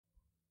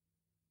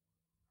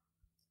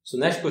So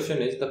next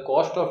question is the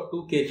cost of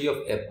 2 kg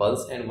of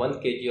apples and 1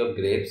 kg of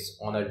grapes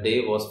on a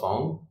day was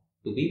found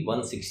to be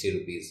 160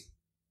 rupees.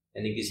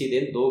 यानी किसी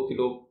दिन 2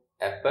 kilo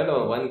Apple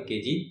और 1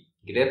 kg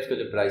grapes का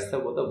जो price था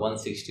वो था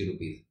 160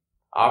 rupees.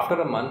 After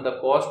a month the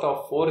cost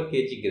of 4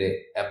 kg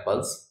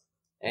apples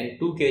and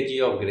 2 kg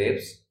of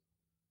grapes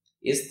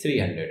is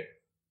 300.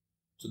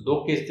 तो दो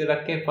केस दे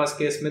रखे हैं. फर्स्ट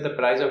केस में the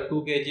price of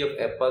 2 kg of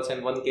apples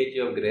and 1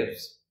 kg of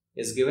grapes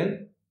is given.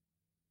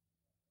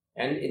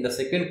 And in the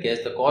second case,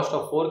 the cost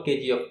of 4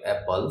 kg of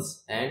apples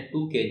and 2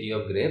 kg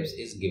of grapes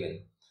is given.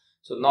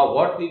 So now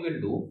what we will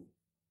do,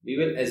 we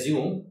will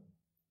assume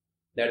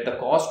that the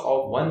cost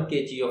of 1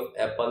 kg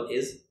of apple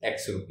is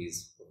X rupees.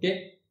 Okay,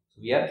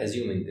 so we are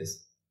assuming this.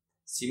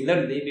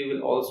 Similarly, we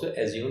will also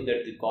assume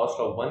that the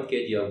cost of 1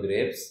 kg of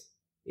grapes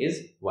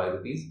is Y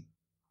rupees.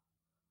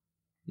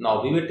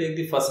 Now we will take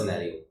the first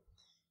scenario.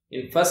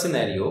 In first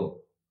scenario,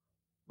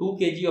 2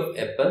 kg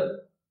of apple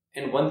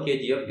and 1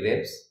 kg of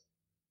grapes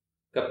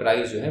का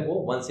price जो है वो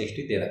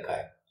 160 दे रखा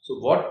है. So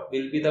what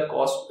will be the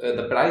cost,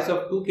 the price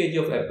of 2 kg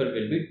of Apple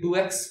will be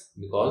 2x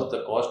because the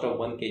cost of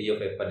 1 kg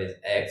of Apple is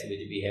x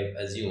which we have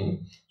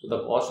assumed. So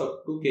the cost of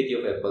 2 kg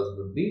of apples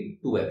would be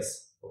 2x.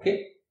 Okay.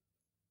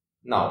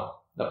 Now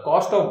the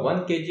cost of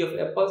 1 kg of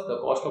apples, the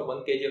cost of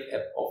 1 kg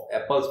of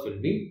apples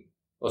will be,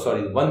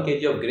 1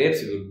 kg of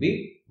grapes will be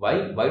y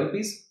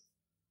rupees.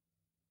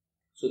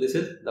 So this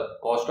is the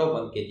cost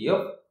of 1 kg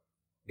of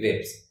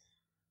grapes.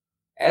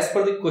 As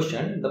per the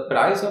question, the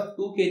price of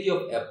 2 kg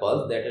of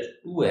apples, that is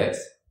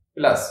 2x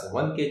plus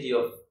 1 kg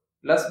of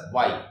plus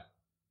y,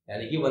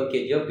 यानी कि 1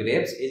 kg of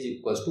grapes is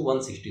equals to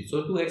 160.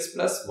 So 2x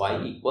plus y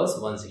equals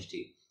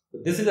 160.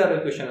 So this is our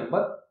equation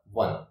number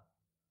 1.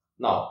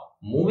 Now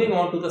moving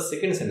on to the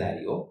second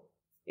scenario.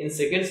 In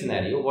second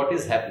scenario, what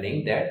is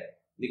happening that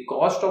the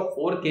cost of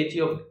 4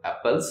 kg of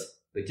apples,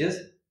 which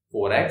is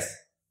 4x,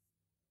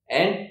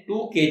 and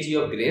 2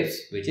 kg of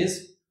grapes, which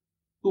is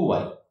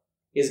 2y.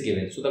 is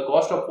given. So the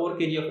cost of 4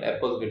 kg of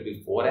apples will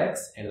be 4x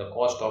and the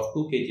cost of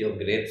 2 kg of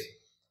grapes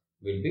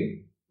will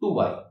be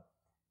 2y.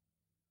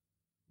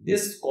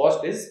 This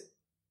cost is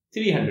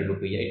 300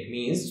 rupees. It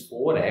means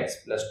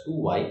 4x plus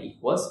 2y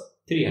equals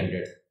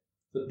 300.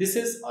 So this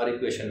is our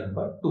equation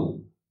number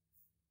 2.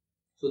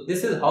 So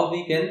this is how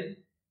we can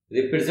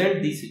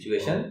represent the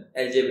situation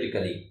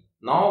algebraically.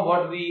 Now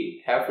what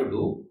we have to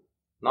do,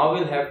 now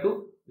we'll have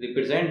to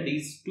represent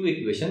these two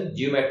equations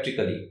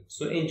geometrically.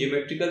 So in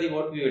geometrically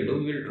what we will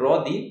do, we will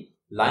draw the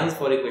lines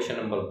for equation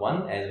number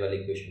 1 as well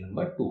equation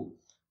number 2.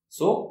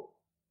 So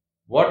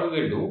what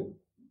we will do,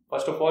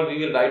 first of all we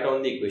will write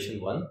down the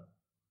equation 1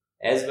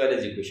 as well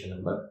as equation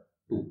number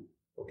 2.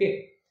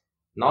 Okay,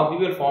 now we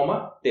will form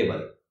a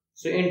table.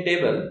 So in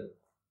table,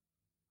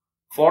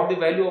 for the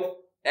value of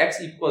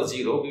x equals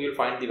 0, we will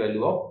find the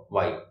value of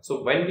y.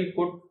 So when we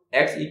put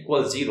x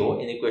equals 0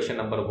 in equation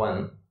number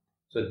 1,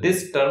 so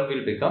this term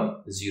will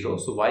become 0.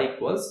 So y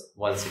equals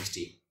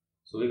 160.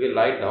 So we will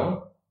write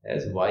down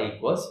as y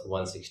equals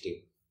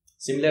 160.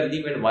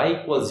 Similarly, when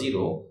y equals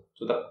 0,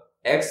 so the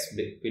x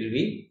will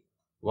be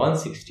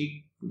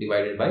 160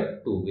 divided by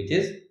 2, which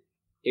is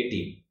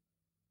 80.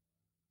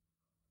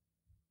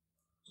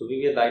 So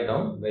we will write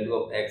down value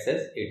of x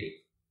as 80.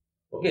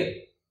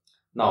 Okay.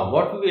 Now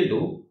what we will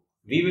do,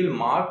 we will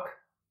mark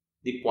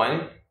the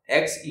point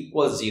x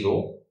equals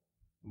 0,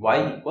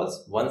 y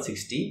equals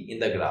 160 in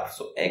the graph.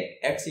 So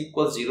x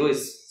equals 0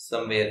 is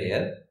somewhere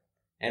here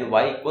and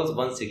y equals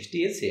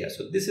 160 is here.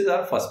 So this is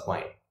our first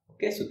point.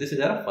 Okay, so this is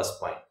our first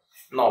point.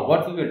 Now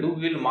what we will do,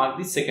 we will mark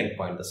the second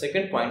point. The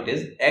second point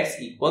is x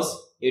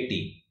equals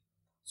 80.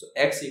 So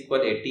x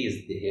equals 80 is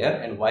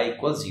here and y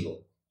equals 0.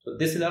 So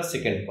this is our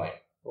second point.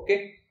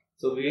 Okay,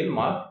 so we will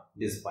mark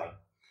this point.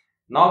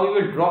 Now we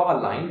will draw a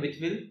line which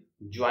will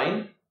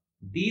join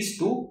these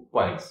two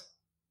points.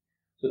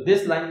 So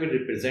this line will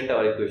represent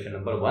our equation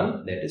number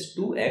 1, that is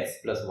 2x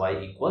plus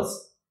y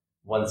equals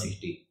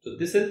 160. So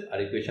this is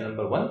our equation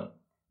number 1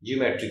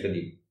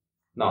 geometrically.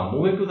 Now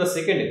moving to the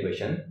second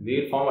equation,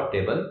 we will form a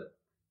table.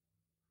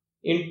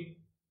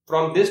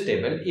 From this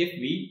table, if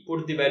we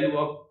put the value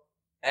of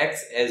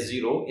x as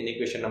 0 in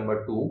equation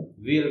number 2,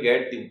 we will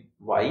get the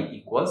y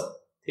equals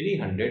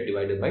 300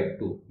 divided by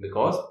 2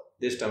 because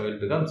this term will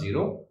become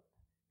 0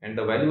 and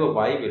the value of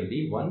y will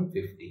be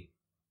 150.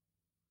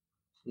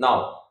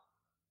 Now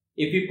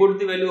if we put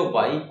the value of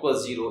y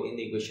equals 0 in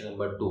the equation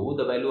number 2,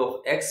 the value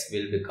of x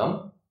will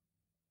become,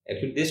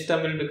 actually this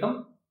term will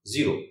become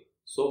 0.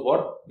 So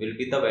what will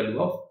be the value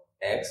of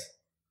x?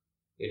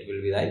 It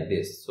will be like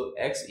this. So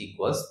x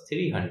equals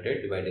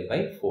 300 divided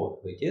by 4,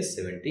 which is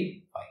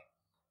 75.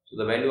 So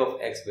the value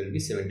of x will be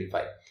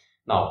 75.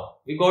 Now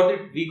we got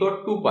it. We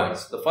got 2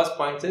 points. The first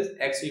point is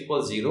x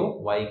equals 0,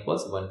 y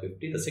equals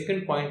 150. The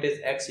second point is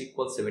x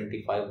equals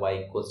 75,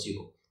 y equals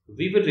 0.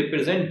 We will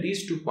represent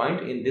these 2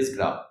 points in this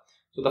graph.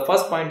 So the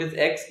first point is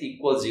x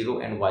equals 0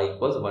 and y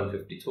equals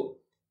 150. So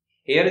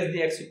here is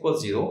the x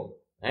equals 0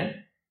 and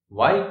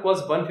y equals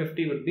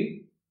 150 would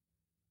be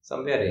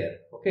somewhere here.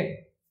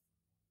 Okay.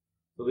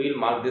 So we will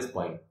mark this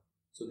point.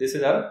 So this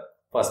is our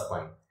first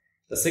point.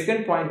 The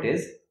second point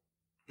is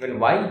when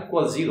y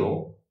equals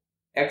 0,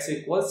 x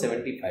equals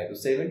 75. So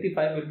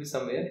 75 will be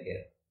somewhere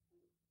here.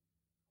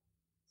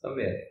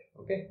 Somewhere here.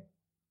 Okay.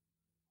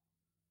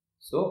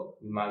 So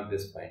we mark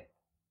this point.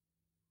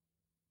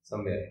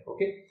 Somewhere here.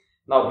 Okay.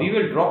 Now we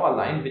will draw a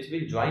line which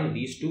will join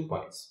these 2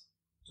 points.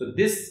 So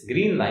this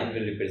green line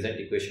will represent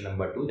equation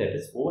number 2, that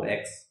is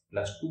 4x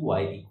plus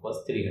 2y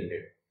equals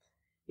 300.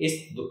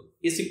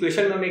 इस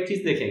equation में हम एक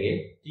चीज देखेंगे,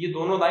 ये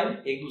दोनों line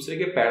एक दूसरे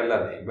के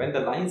पैरेलल हैं. When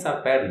the lines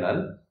are parallel,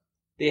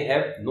 they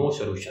have no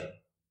solution.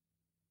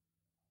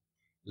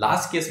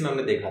 Last case में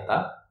हमने देखा था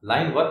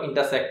line were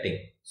intersecting.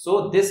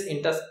 So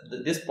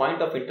this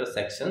point of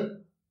intersection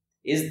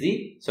is the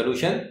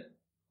solution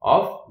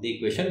of the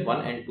equation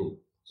 1 and 2.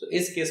 So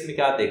इस केस में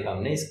क्या देखा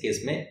हमने, इस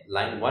केस में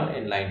लाइन 1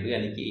 and लाइन 2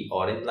 यानी कि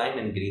orange line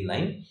and green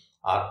line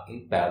are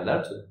in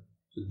parallel.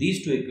 So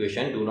these two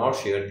equations do not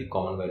share the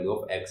common value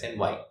of x and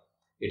y.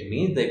 It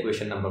means the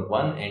equation number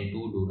 1 and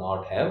 2 do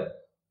not have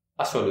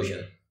a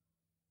solution.